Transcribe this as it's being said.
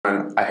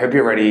and I hope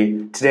you're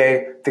ready.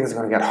 Today, things are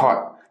going to get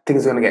hot,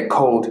 things are going to get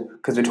cold,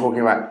 because we're talking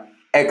about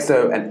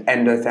exo and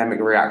endothermic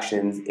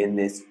reactions in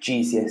this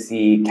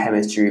GCSE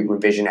chemistry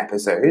revision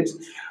episode.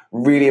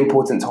 Really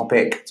important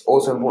topic. It's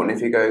also important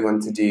if you're going on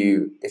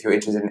to if you're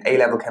interested in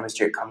A-level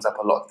chemistry, it comes up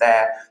a lot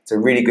there. So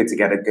really good to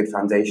get a good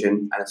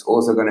foundation, and it's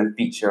also going to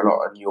feature a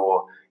lot on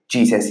your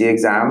GCSE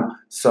exam.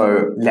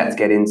 So let's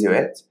get into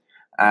it.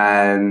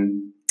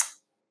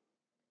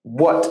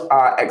 What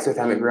are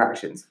exothermic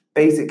reactions?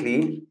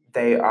 Basically,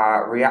 they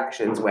are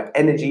reactions where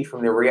energy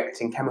from the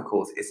reacting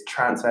chemicals is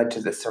transferred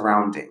to the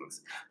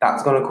surroundings.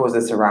 That's going to cause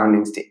the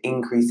surroundings to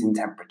increase in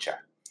temperature.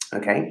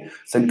 Okay,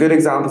 so good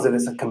examples of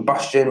this are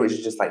combustion, which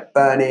is just like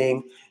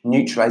burning,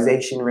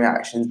 neutralization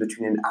reactions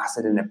between an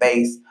acid and a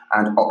base,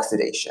 and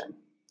oxidation.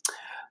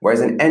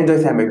 Whereas an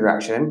endothermic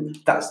reaction,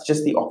 that's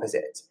just the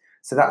opposite.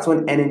 So that's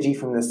when energy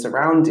from the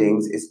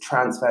surroundings is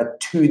transferred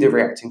to the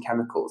reacting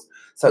chemicals.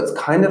 So it's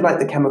kind of like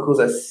the chemicals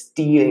are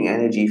stealing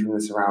energy from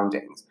the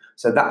surroundings.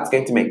 So that's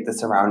going to make the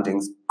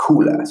surroundings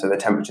cooler, so the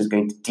temperature is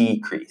going to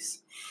decrease.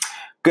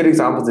 Good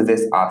examples of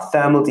this are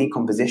thermal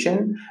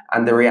decomposition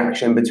and the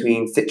reaction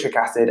between citric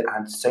acid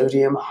and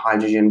sodium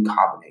hydrogen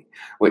carbonate,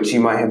 which you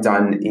might have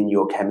done in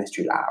your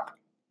chemistry lab.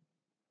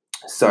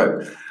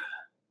 So,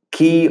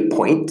 key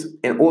point,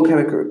 in all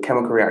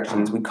chemical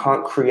reactions, we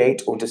can't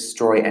create or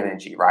destroy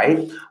energy,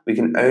 right? We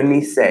can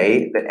only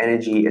say that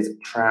energy is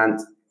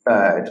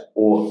transferred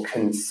or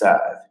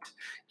conserved.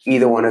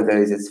 Either one of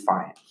those is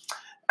fine.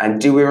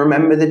 And do we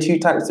remember the two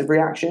types of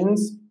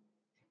reactions?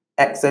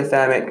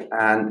 Exothermic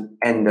and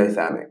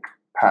endothermic.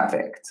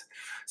 Perfect.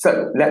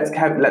 So let's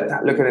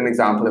look at an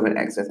example of an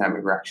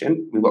exothermic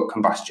reaction. We've got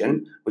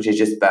combustion, which is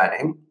just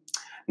burning.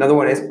 Another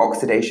one is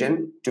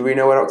oxidation. Do we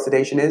know what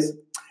oxidation is?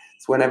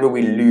 It's whenever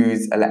we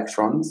lose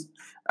electrons.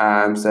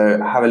 So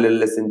have a little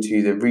listen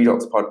to the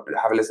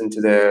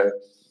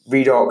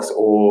redox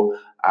or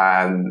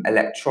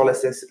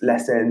electrolysis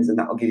lessons, and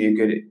that will give you a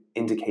good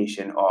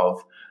indication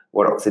of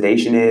what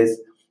oxidation is.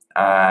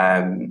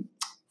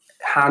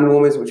 Hand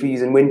warmers, which we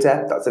use in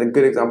winter, that's a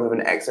good example of an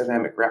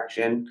exothermic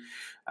reaction.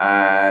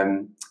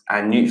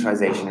 And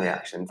neutralization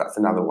reactions, that's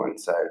another one.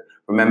 So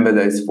remember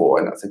those four,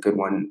 and that's a good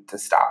one to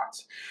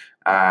start.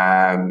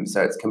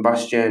 So it's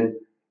combustion,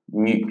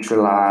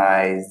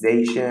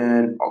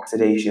 neutralization,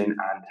 oxidation,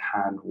 and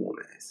hand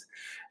warmers.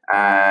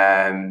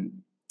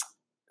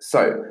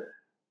 So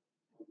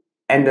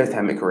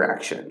endothermic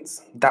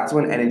reactions, that's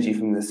when energy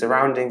from the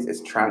surroundings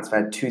is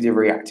transferred to the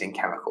reacting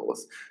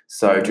chemicals.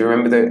 So do you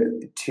remember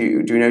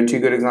do you know two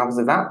good examples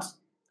of that?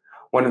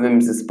 One of them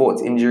is the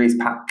sports injuries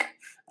pack.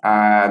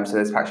 So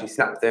those packs, you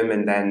snap them,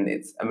 and then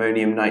it's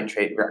ammonium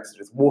nitrate reacts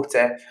with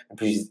water and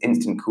produces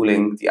instant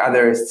cooling. The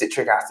other is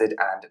citric acid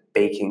and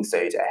baking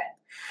soda.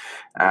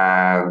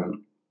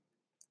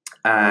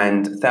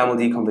 And thermal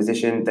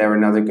decomposition, they're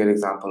another good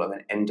example of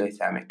an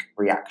endothermic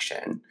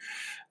reaction.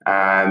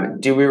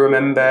 Do we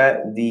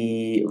remember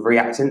the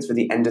reactants for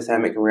the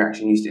endothermic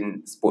reaction used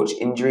in sports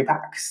injury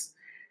packs?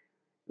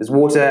 There's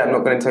water. I'm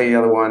not going to tell you the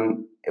other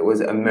one. It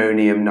was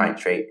ammonium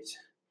nitrate.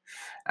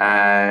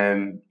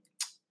 Another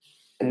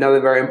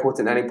very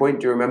important learning point.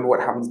 Do you remember what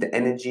happens to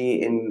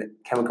energy in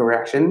chemical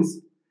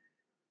reactions?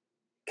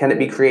 Can it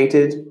be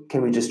created?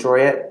 Can we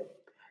destroy it?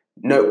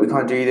 No, we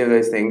can't do either of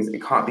those things.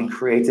 It can't be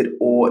created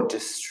or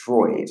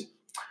destroyed.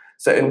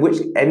 So in which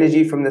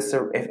energy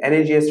if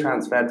energy is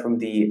transferred from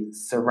the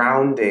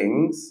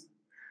surroundings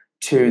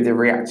to the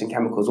reacting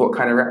chemicals, what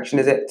kind of reaction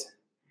is it?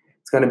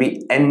 It's going to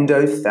be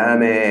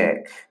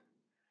endothermic.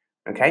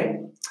 Okay,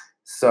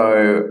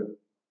 so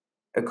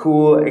a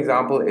cool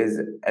example is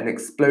an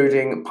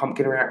exploding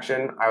pumpkin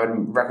reaction. I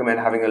would recommend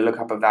having a look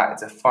up of that.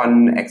 It's a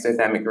fun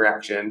exothermic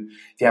reaction.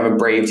 If you have a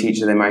brave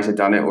teacher, they might have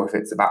done it, or if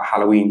it's about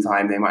Halloween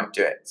time, they might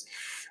do it.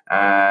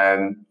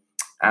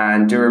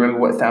 And do you remember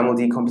what thermal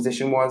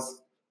decomposition was?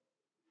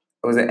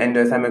 Or was it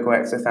endothermic or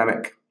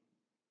exothermic?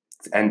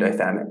 It's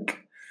endothermic.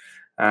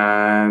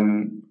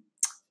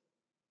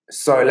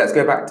 So let's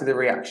go back to the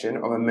reaction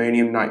of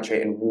ammonium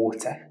nitrate and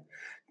water.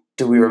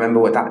 Do we remember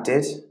what that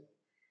did?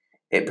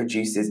 It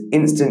produces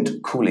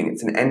instant cooling.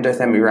 It's an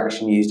endothermic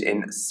reaction used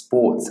in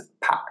sports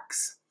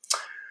packs.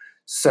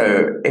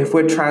 So if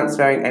we're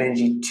transferring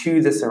energy to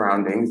the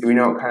surroundings, do we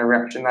know what kind of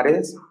reaction that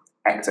is?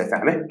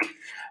 Exothermic.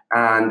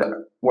 And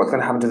what's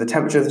going to happen to the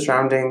temperature of the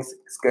surroundings?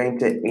 It's going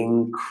to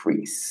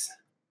increase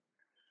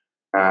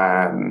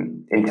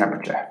in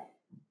temperature.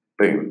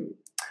 Boom.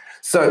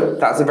 So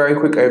that's a very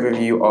quick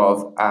overview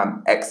of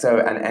exo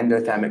and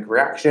endothermic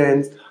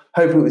reactions.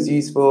 Hope it was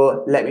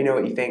useful. Let me know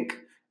what you think.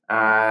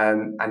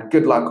 And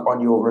good luck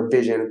on your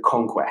revision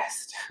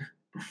conquest.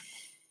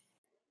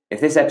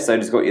 If this episode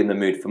has got you in the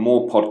mood for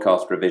more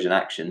podcast revision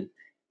action,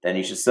 then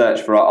you should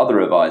search for our other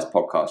Revise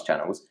podcast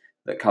channels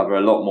that cover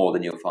a lot more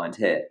than you'll find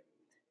here.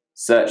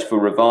 Search for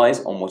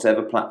Revise on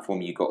whatever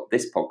platform you got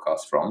this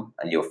podcast from,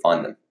 and you'll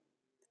find them.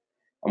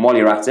 And while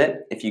you're at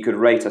it, if you could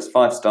rate us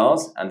 5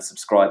 stars and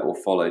subscribe or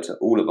follow to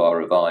all of our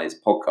Revise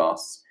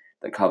podcasts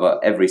that cover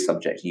every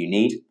subject you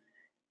need,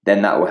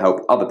 then that will help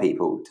other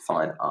people to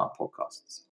find our podcasts.